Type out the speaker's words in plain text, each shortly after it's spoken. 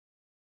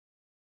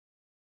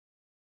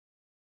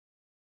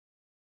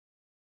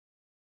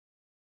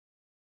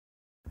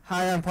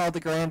Hi, I'm Paul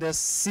DeGrandis,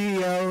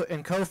 CEO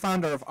and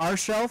co-founder of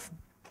OurShelf,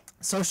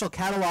 a social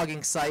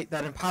cataloging site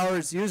that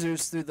empowers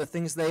users through the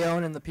things they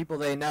own and the people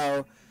they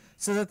know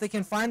so that they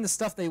can find the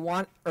stuff they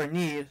want or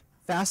need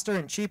faster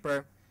and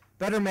cheaper,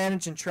 better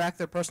manage and track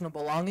their personal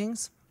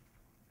belongings,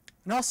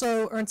 and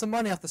also earn some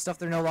money off the stuff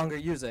they're no longer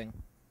using.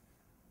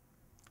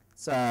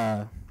 It's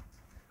a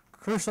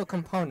crucial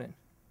component.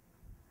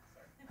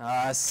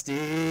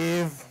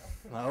 Steve,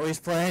 always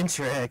playing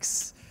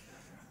tricks.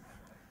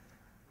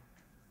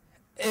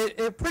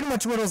 It pretty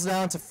much whittles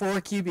down to 4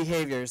 key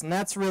behaviors, and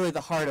that's really the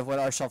heart of what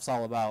OurShelf's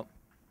all about.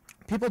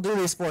 People do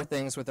these 4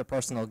 things with their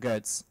personal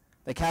goods.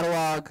 They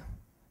catalog,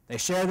 they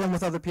share them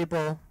with other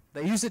people,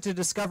 they use it to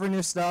discover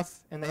new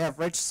stuff, and they have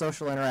rich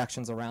social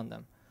interactions around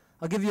them.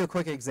 I'll give you a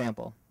quick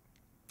example.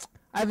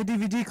 I have a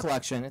DVD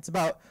collection. It's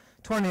about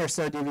 20 or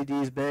so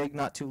DVDs big,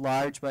 not too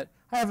large, but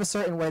I have a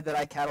certain way that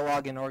I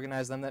catalog and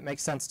organize them that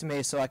makes sense to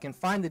me so I can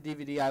find the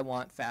DVD I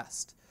want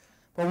fast.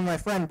 But when my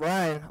friend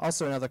Brian,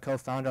 also another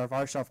co-founder of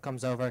OurShelf,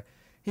 comes over,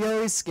 he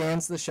always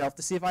scans the shelf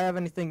to see if I have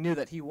anything new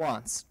that he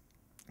wants.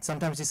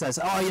 Sometimes he says,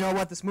 oh, you know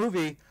what, this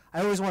movie,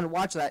 I always wanted to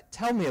watch that,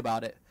 tell me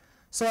about it.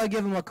 So I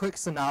give him a quick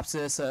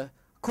synopsis, a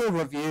cool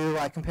review,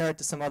 I compare it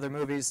to some other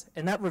movies,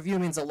 and that review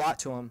means a lot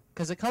to him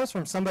because it comes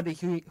from somebody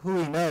who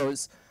he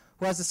knows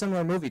who has a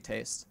similar movie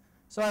taste.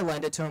 So I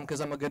lend it to him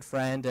because I'm a good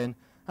friend, and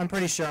I'm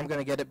pretty sure I'm going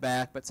to get it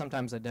back, but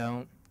sometimes I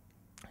don't.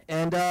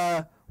 And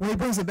when he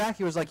brings it back,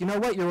 he was like, you know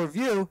what, your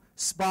review,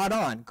 spot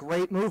on,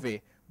 great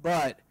movie.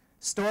 But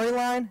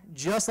storyline,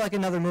 just like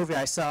another movie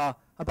I saw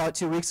about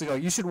 2 weeks ago.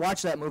 You should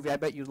watch that movie, I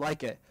bet you'd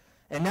like it.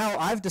 And now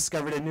I've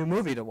discovered a new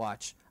movie to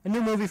watch, a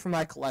new movie from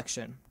my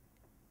collection.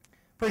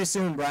 Pretty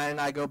soon, Brian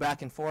and I go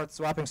back and forth,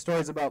 swapping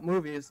stories about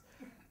movies,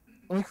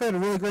 and we create a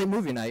really great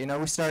movie night. You know,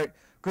 we start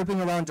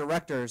grouping around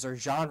directors or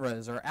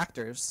genres or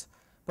actors.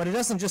 But it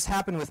doesn't just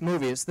happen with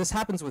movies. This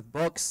happens with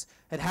books.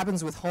 It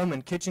happens with home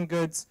and kitchen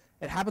goods.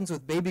 It happens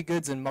with baby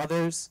goods and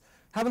mothers.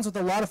 It happens with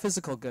a lot of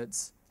physical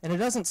goods. And it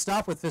doesn't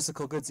stop with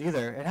physical goods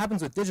either. It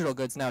happens with digital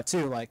goods now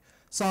too, like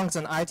songs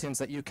on iTunes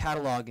that you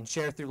catalog and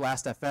share through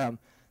Last.fm,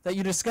 that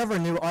you discover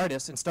new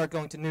artists and start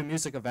going to new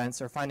music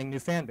events or finding new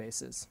fan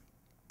bases.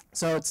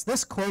 So it's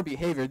this core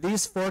behavior,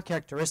 these 4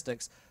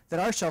 characteristics, that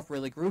OurShelf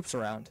really groups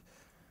around.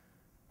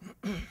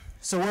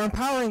 So we're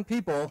empowering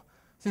people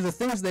through the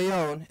things they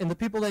own and the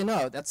people they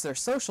know. That's their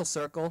social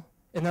circle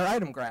and their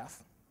item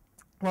graph.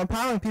 We're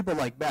empowering people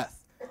like Beth.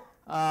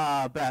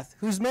 Beth,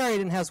 who's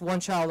married and has 1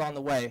 child on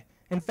the way.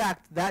 In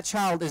fact, that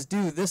child is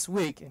due this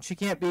week, and she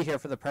can't be here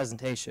for the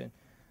presentation.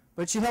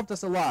 But she helped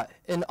us a lot.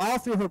 And all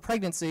through her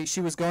pregnancy,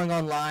 she was going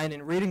online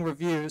and reading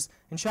reviews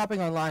and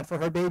shopping online for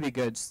her baby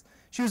goods.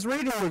 She was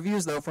reading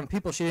reviews, though, from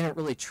people she didn't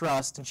really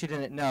trust and she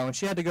didn't know. And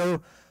she had to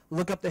go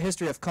look up the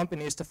history of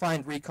companies to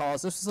find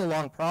recalls. This was a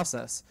long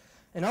process.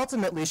 And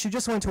ultimately, she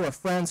just went to her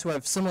friends who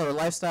have similar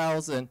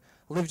lifestyles and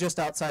live just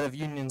outside of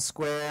Union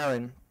Square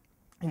and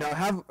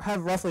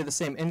have roughly the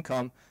same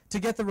income to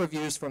get the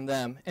reviews from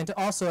them and to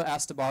also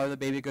ask to borrow the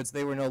baby goods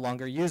they were no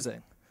longer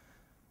using.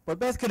 But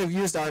Beth could have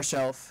used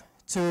OurShelf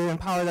to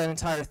empower that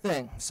entire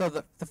thing. So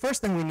the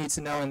first thing we need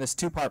to know in this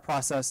 2-part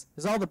process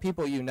is all the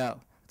people you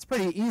know. It's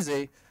pretty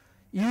easy.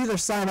 You either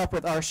sign up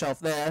with OurShelf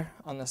there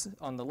on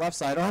the left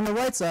side, or on the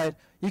right side,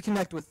 you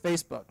connect with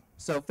Facebook.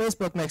 So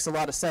Facebook makes a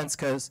lot of sense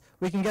because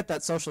we can get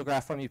that social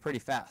graph from you pretty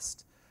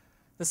fast.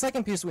 The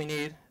second piece we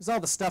need is all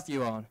the stuff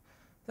you own.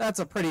 That's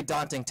a pretty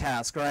daunting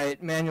task,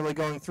 right? Manually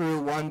going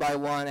through one by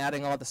one,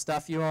 adding all the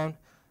stuff you own.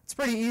 It's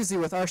pretty easy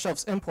with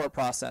OurShelf's import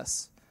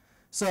process.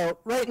 So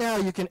right now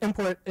you can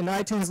import an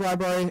iTunes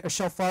library, a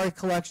Shelfari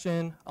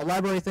collection, a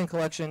Library Thing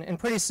collection, and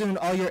pretty soon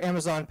all your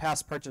Amazon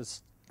past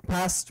purchases.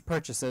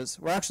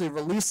 We're actually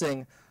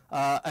releasing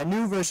a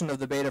new version of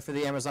the beta for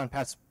the Amazon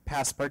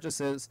past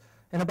purchases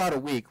in about a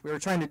week. We were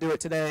trying to do it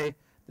today.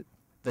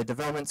 The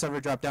development server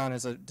dropped down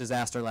as a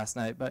disaster last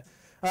night, but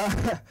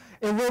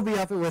it will be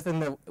up within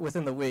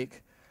the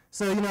week.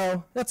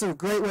 So that's a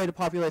great way to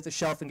populate the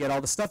shelf and get all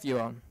the stuff you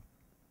own.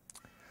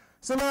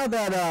 So now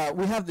that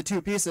we have the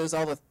 2 pieces,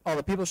 all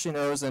the people she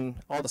knows and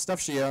all the stuff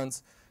she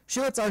owns, she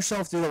lets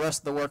OurShelf do the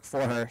rest of the work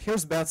for her.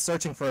 Here's Beth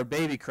searching for a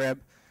baby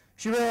crib.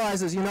 She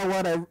realizes, you know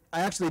what, I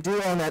actually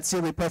do own that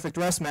Sealy Perfect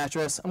Rest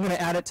mattress. I'm going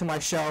to add it to my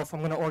shelf.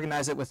 I'm going to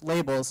organize it with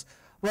labels.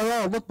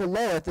 Well, look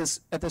below at this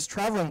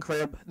traveling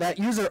crib. That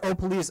user,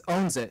 Police,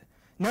 owns it.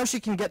 Now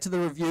she can get to the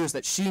reviews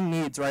that she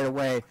needs right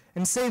away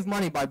and save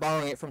money by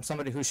borrowing it from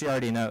somebody who she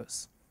already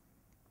knows.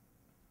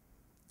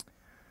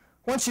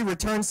 Once she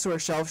returns to her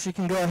shelf, she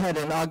can go ahead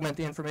and augment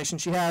the information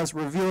she has,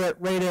 review it,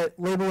 rate it,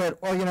 label it,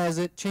 organize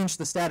it, change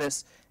the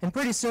status. And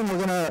pretty soon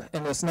we're going to,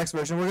 in this next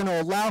version, we're going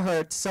to allow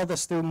her to sell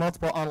this through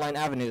multiple online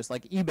avenues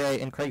like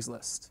eBay and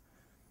Craigslist.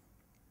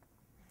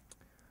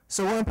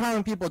 So we're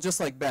empowering people just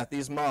like Beth,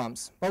 these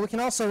moms. But we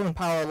can also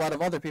empower a lot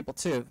of other people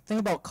too.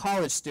 Think about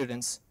college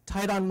students,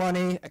 tight on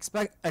money,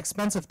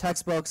 expensive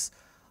textbooks,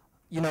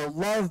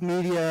 love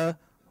media,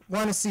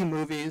 want to see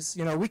movies.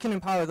 We can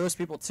empower those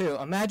people too.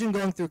 Imagine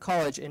going through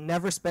college and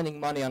never spending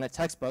money on a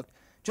textbook,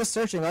 just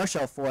searching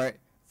OurShelf for it,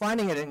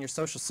 finding it in your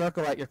social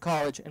circle at your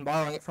college and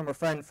borrowing it from a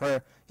friend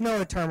for,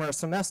 a term or a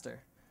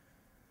semester.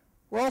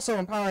 We're also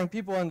empowering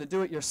people in the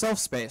do-it-yourself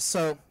space.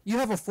 So you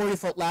have a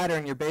 40-foot ladder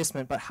in your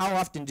basement, but how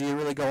often do you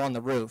really go on the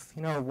roof?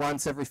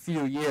 Once every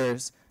few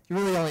years. You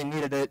really only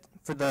needed it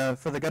for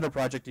the gutter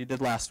project you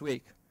did last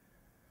week.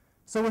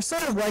 So we're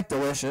sort of like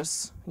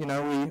Delicious.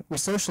 We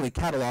socially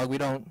catalog. We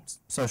don't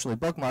socially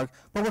bookmark,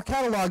 but we're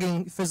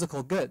cataloging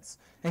physical goods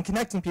and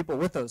connecting people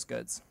with those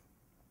goods.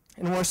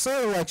 And we're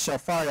sort of like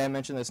Shelfari, I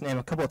mentioned this name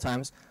a couple of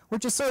times,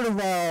 which is sort of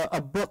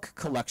a book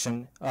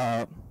collection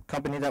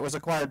company that was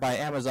acquired by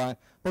Amazon.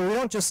 But we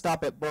don't just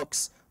stop at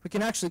books. We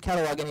can actually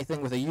catalog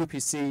anything with a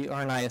UPC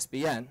or an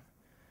ISBN.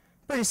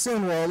 Pretty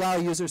soon we'll allow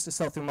users to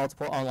sell through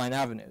multiple online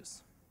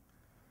avenues.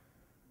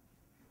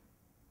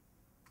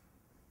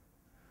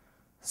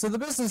 So the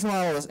business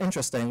model is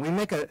interesting. We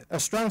make a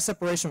strong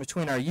separation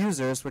between our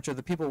users, which are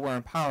the people we're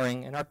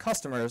empowering, and our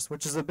customers,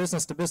 which is a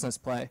business-to-business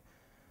play.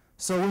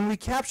 So when we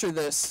capture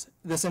this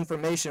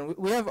information,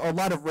 we have a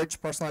lot of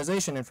rich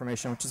personalization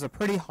information, which is a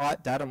pretty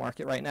hot data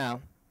market right now.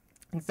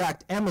 In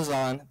fact,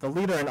 Amazon, the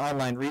leader in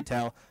online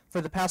retail,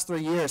 for the past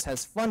 3 years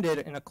has funded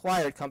and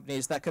acquired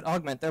companies that could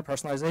augment their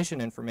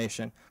personalization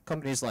information,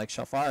 companies like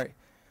Shelfari.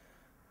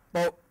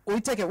 But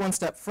we take it one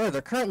step further.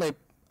 Currently,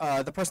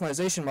 the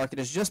personalization market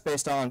is just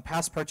based on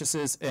past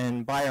purchases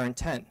and buyer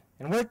intent.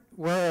 And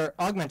we're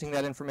augmenting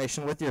that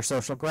information with your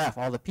social graph,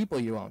 all the people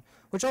you own,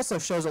 which also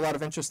shows a lot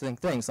of interesting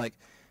things. Like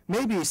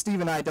maybe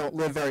Steve and I don't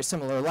live very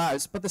similar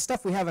lives, but the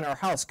stuff we have in our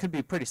house could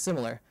be pretty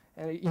similar.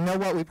 And you know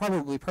what? We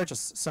probably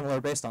purchase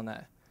similar based on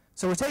that.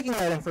 So we're taking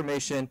that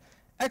information,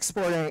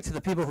 exporting it to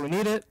the people who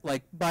need it,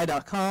 like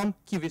Buy.com,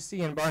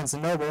 QVC, and Barnes &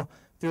 Noble,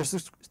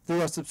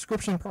 through a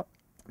subscription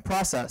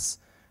process.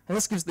 And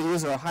this gives the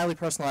user a highly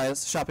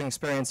personalized shopping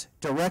experience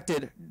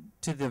directed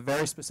to the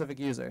very specific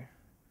user.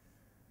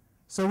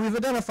 So we've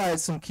identified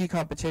some key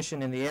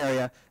competition in the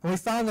area, and we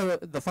found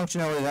the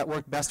functionality that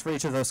worked best for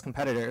each of those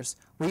competitors.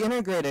 We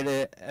integrated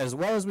it as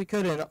well as we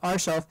could in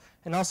OurShelf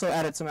and also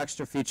added some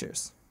extra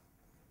features.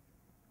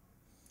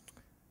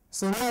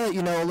 So now that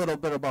you know a little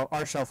bit about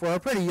OurShelf, we're a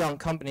pretty young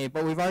company,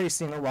 but we've already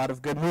seen a lot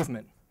of good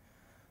movement.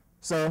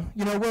 So,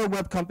 we're a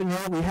web company.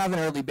 We have an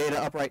early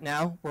beta up right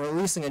now. We're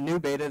releasing a new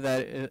beta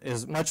that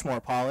is much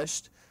more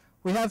polished.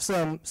 We have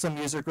some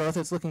user growth.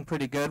 It's looking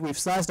pretty good. We've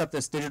sized up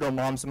this digital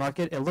moms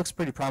market. It looks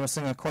pretty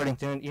promising according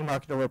to an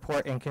eMarketer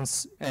report and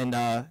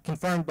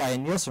confirmed by a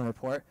Nielsen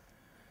report.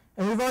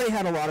 And we've already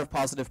had a lot of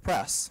positive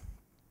press.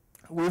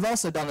 We've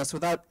also done this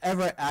without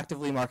ever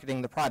actively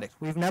marketing the product.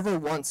 We've never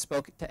once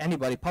spoken to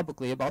anybody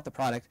publicly about the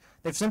product.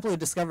 They've simply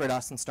discovered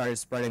us and started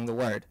spreading the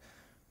word.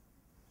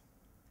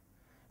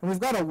 And we've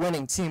got a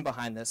winning team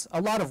behind this.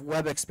 A lot of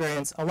web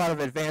experience, a lot of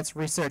advanced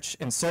research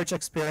and search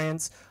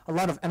experience, a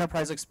lot of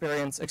enterprise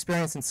experience,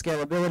 experience in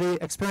scalability,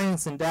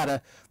 experience in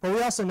data, but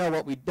we also know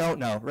what we don't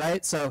know,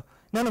 right? So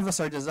none of us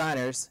are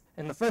designers,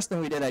 and the first thing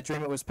we did at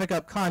DreamIt was pick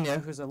up Kanya,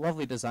 who's a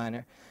lovely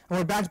designer, and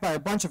we're backed by a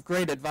bunch of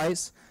great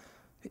advice,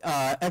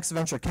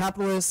 ex-venture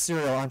capitalists,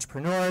 serial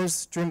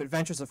entrepreneurs. DreamIt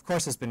Ventures, of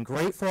course, has been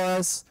great for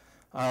us.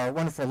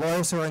 Wonderful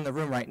lawyers who are in the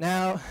room right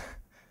now.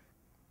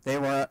 They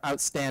were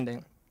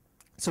outstanding.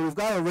 So we've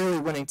got a really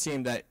winning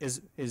team that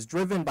is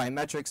driven by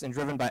metrics and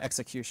driven by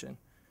execution.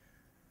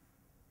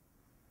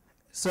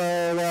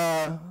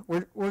 So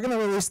we're going to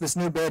release this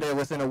new beta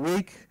within a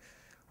week.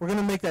 We're going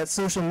to make that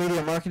social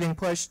media marketing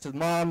push to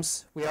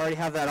moms. We already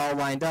have that all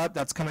lined up.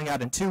 That's coming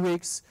out in 2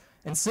 weeks.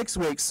 In 6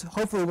 weeks,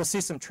 hopefully we'll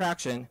see some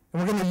traction.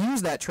 And we're going to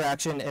use that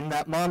traction and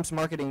that mom's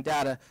marketing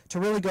data to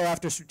really go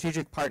after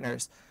strategic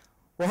partners.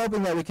 We're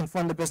hoping that we can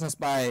fund the business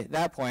by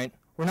that point.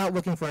 We're not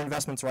looking for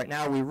investments right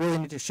now. We really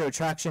need to show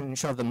traction and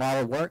show the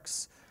model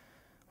works.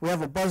 We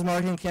have a buzz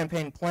marketing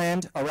campaign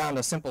planned around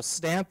a simple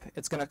stamp.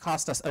 It's going to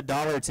cost us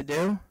 $1 to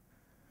do.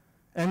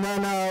 And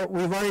then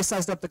we've already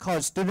sized up the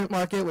college student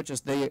market, which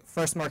is the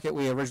first market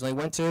we originally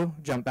went to,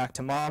 jump back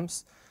to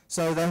moms.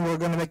 So then we're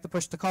going to make the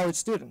push to college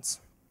students.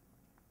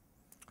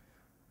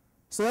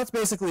 So that's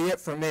basically it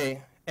for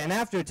me. And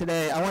after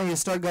today, I want you to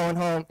start going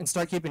home and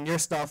start keeping your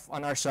stuff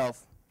on OurShelf.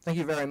 Thank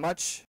you very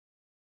much.